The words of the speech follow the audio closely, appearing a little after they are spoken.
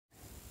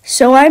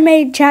So I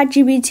made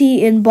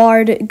ChatGPT and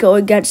Bard go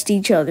against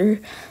each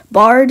other.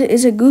 Bard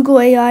is a Google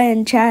AI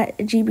and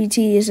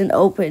ChatGPT is an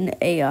open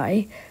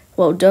AI.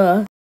 Well,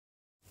 duh.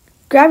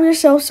 Grab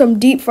yourself some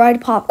deep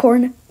fried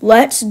popcorn.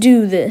 Let's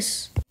do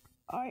this.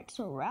 Alright,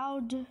 so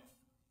round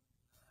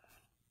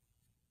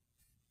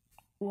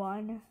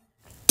one.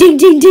 Ding,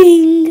 ding,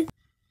 ding!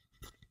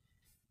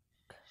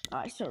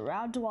 Alright, so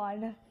round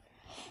one.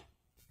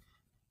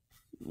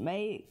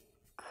 Make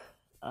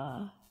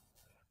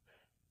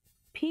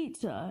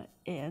pizza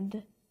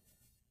and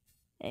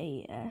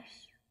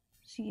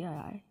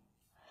ASCII.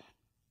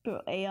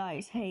 Bro,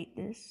 AIs hate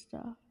this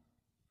stuff.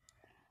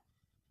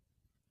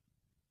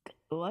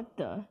 What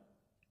the?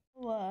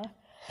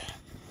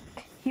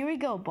 Here we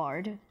go,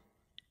 Bard.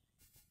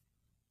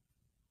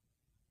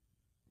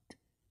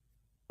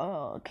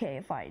 Oh, okay,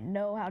 if I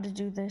know how to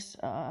do this,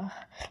 oh,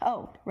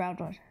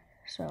 round one.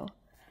 So,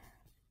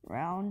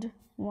 round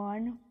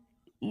one,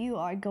 you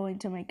are going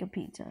to make a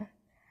pizza.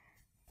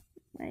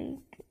 Make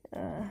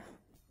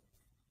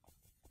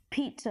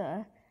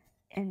pizza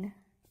in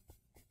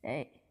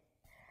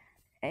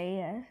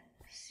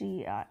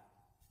ASCII.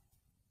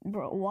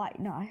 Bro, why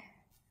not?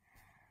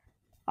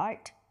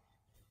 Art.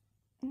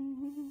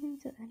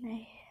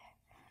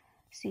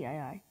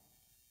 ASCII.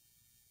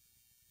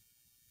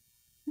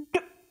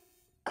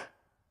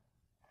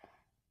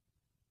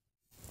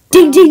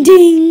 Ding, ding,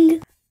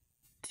 ding!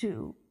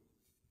 Two.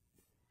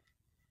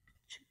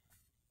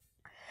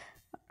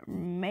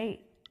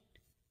 Make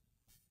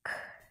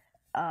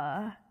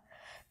a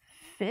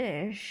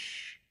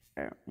fish.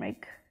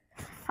 Make.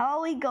 How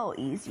about we go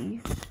easy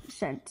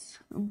since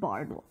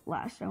Bard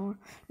last time?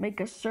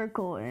 Make a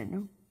circle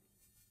in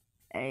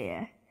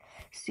ASCII.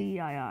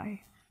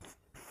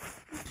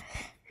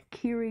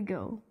 Here we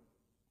go.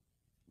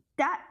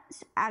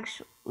 That's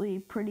actually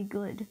pretty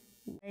good.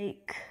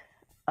 Make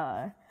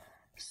a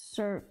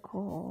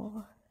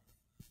circle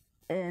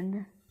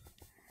in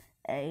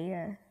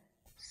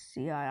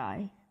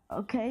ASCII.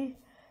 Okay,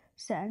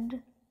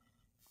 send.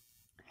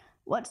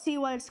 Let's see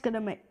what it's gonna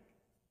make.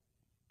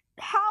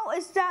 How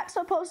is that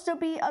supposed to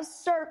be a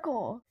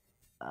circle?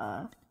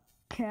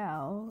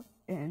 Cow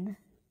in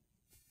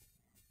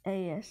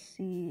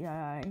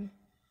ASCII.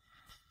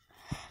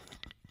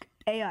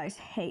 AIs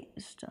hate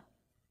this stuff.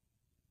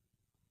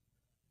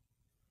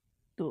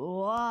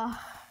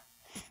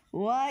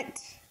 What?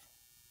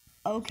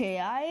 Okay,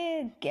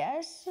 I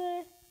guess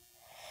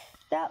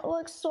that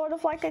looks sort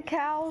of like a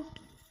cow.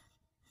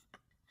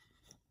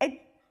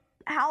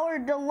 How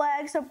are the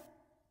legs?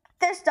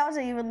 This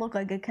doesn't even look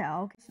like a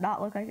cow. It does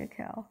not look like a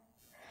cow.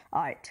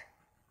 Alright.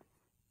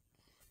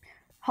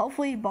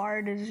 Hopefully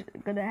Bard is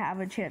gonna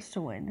have a chance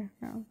to win.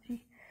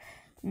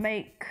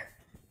 Make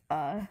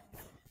a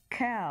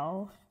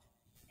cow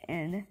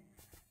in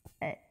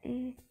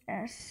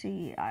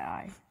ASCII.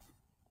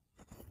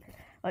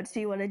 Let's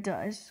see what it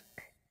does.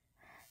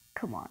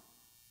 Come on.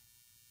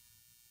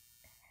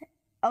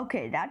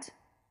 Okay, that's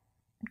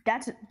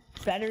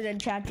better than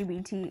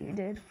ChatGPT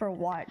did for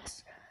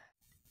once.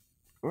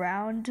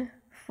 Round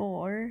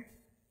 4.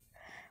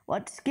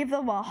 Let's give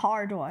them a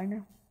hard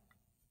one.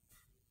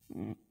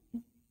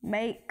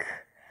 Make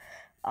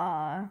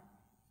hold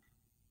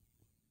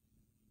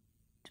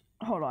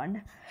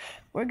on.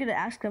 We're gonna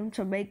ask them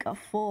to make a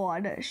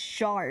full-on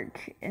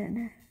shark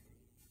in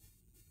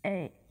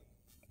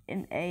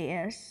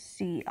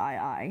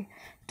ASCII.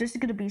 This is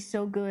gonna be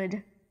so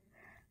good.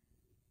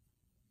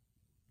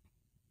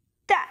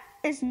 That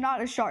is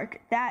not a shark.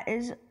 That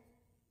is,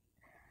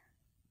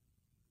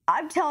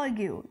 I'm telling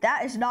you,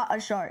 that is not a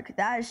shark.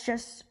 That is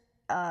just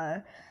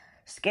a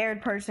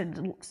scared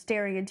person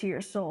staring into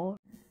your soul.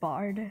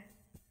 Bard.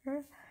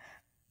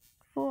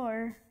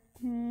 4.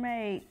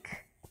 Make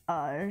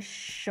a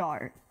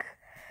shark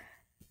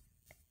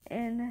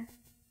in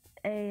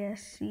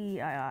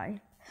ASCII.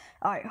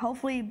 Alright,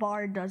 hopefully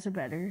Bard does it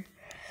better.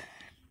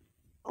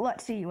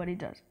 Let's see what he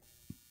does.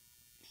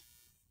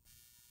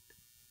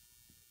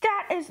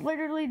 That is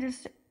literally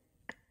just...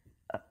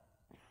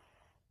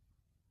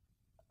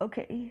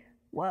 Okay,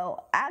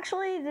 well,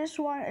 actually this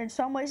one, in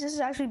some ways, this is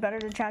actually better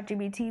than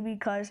ChatGPT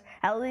because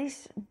at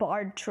least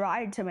Bard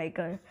tried to make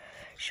a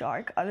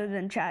shark other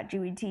than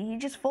ChatGPT. He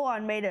just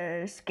full-on made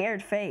a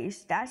scared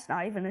face. That's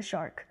not even a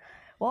shark.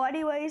 Well,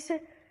 anyways,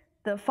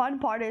 the fun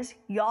part is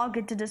y'all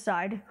get to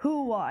decide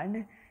who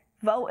won.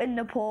 Vote in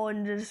the poll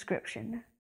in the description.